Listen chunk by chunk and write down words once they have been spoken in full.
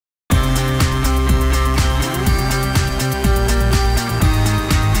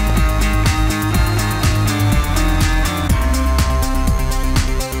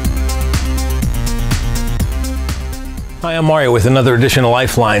Hi, I'm Mario with another edition of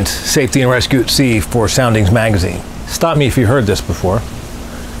Lifelines, Safety and Rescue at Sea for Soundings Magazine. Stop me if you heard this before.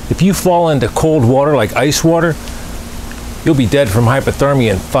 If you fall into cold water like ice water, you'll be dead from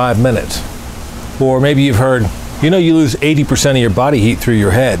hypothermia in 5 minutes. Or maybe you've heard, you lose 80% of your body heat through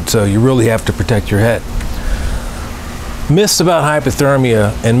your head, so you really have to protect your head. Myths about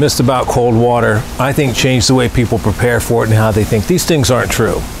hypothermia and myths about cold water, I think, change the way people prepare for it and how they think. These things aren't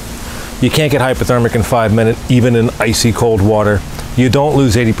true. You can't get hypothermic in 5 minutes, even in icy cold water. You don't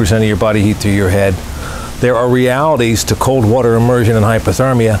lose 80% of your body heat through your head. There are realities to cold water immersion and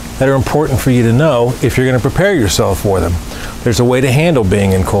hypothermia that are important for you to know if you're going to prepare yourself for them. There's a way to handle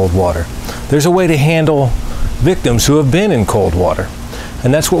being in cold water. There's a way to handle victims who have been in cold water.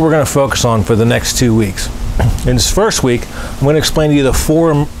 And that's what we're going to focus on for the next 2 weeks. In this first week, I'm going to explain to you the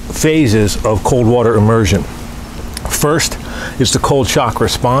 4 phases of cold water immersion. First is the cold shock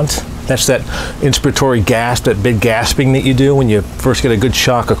response. That's that inspiratory gasp, that big gasping that you do when you first get a good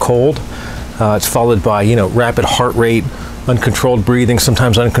shock of cold. It's followed by, rapid heart rate, uncontrolled breathing,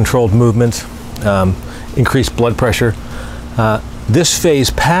 sometimes uncontrolled movements, increased blood pressure. This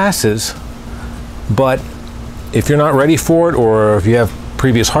phase passes, but if you're not ready for it or if you have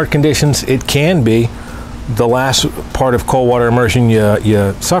previous heart conditions, it can be the last part of cold water immersion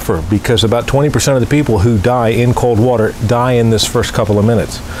you suffer, because about 20% of the people who die in cold water die in this first couple of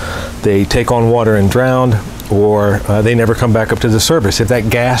minutes. They take on water and drown, or they never come back up to the surface. If that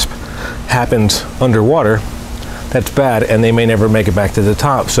gasp happens underwater, that's bad, and they may never make it back to the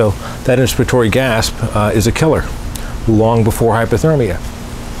top. So that inspiratory gasp is a killer long before hypothermia.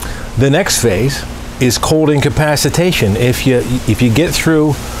 The next phase is cold incapacitation. If you get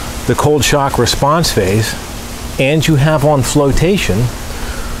through the cold shock response phase and you have on flotation,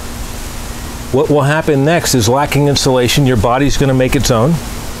 what will happen next is lacking insulation. Your body's going to make its own,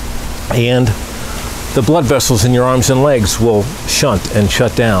 and the blood vessels in your arms and legs will shunt and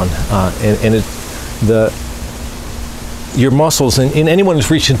shut down, your muscles, and anyone who's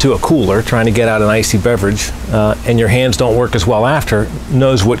reached into a cooler trying to get out an icy beverage and your hands don't work as well after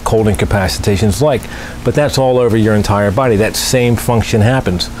knows what cold incapacitation is like. But that's all over your entire body. That same function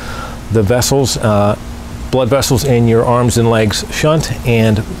happens. The vessels, blood vessels in your arms and legs shunt,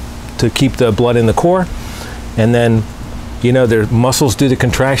 and to keep the blood in the core, and then their muscles do the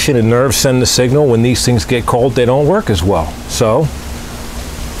contraction and nerves send the signal. When these things get cold, they don't work as well. So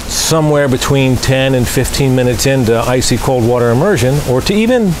somewhere between 10 and 15 minutes into icy cold water immersion, or to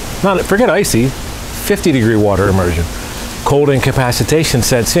even, forget icy, 50-degree water immersion, cold incapacitation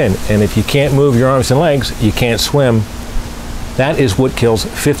sets in. And if you can't move your arms and legs, you can't swim. That is what kills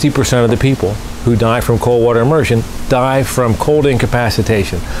 50% of the people who die from cold water immersion, die from cold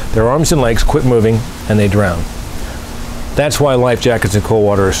incapacitation. Their arms and legs quit moving and they drown. That's why life jackets in cold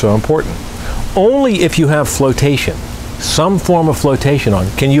water are so important. Only if you have flotation, some form of flotation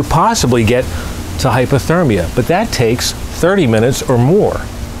on, can you possibly get to hypothermia. But that takes 30 minutes or more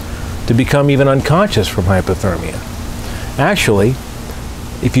to become even unconscious from hypothermia. Actually,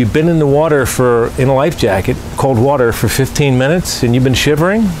 if you've been in the water in a life jacket, cold water, for 15 minutes and you've been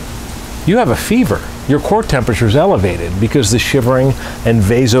shivering, you have a fever. Your core temperature is elevated because the shivering and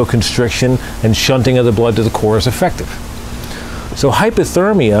vasoconstriction and shunting of the blood to the core is effective. So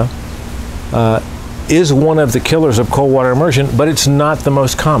hypothermia is one of the killers of cold water immersion, but it's not the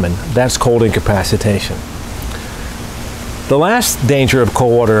most common. That's cold incapacitation. The last danger of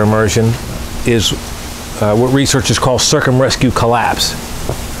cold water immersion is what researchers call circumrescue collapse.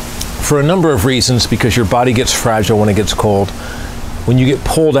 For a number of reasons, because your body gets fragile when it gets cold. When you get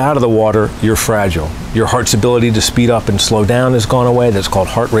pulled out of the water, you're fragile. Your heart's ability to speed up and slow down has gone away. That's called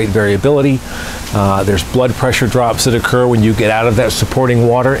heart rate variability. There's blood pressure drops that occur when you get out of that supporting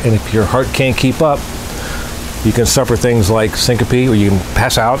water, and if your heart can't keep up, you can suffer things like syncope, or you can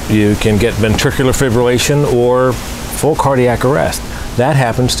pass out, you can get ventricular fibrillation or full cardiac arrest. That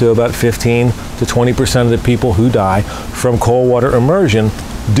happens to about 15 to 20% of the people who die from cold water immersion,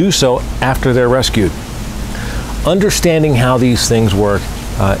 do so after they're rescued. Understanding how these things work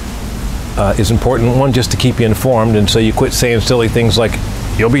is important, one, just to keep you informed, and so you quit saying silly things like,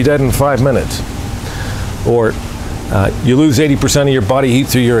 you'll be dead in 5 minutes, or you lose 80% of your body heat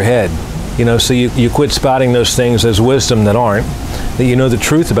through your head. So you quit spouting those things as wisdom that aren't, that you know the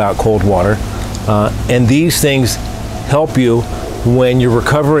truth about cold water. And these things help you when you're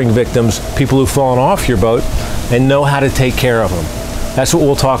recovering victims, people who've fallen off your boat, and know how to take care of them. That's what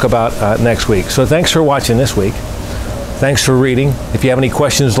we'll talk about next week. So thanks for watching this week. Thanks for reading. If you have any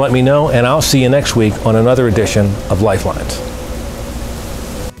questions, let me know, and I'll see you next week on another edition of Lifelines.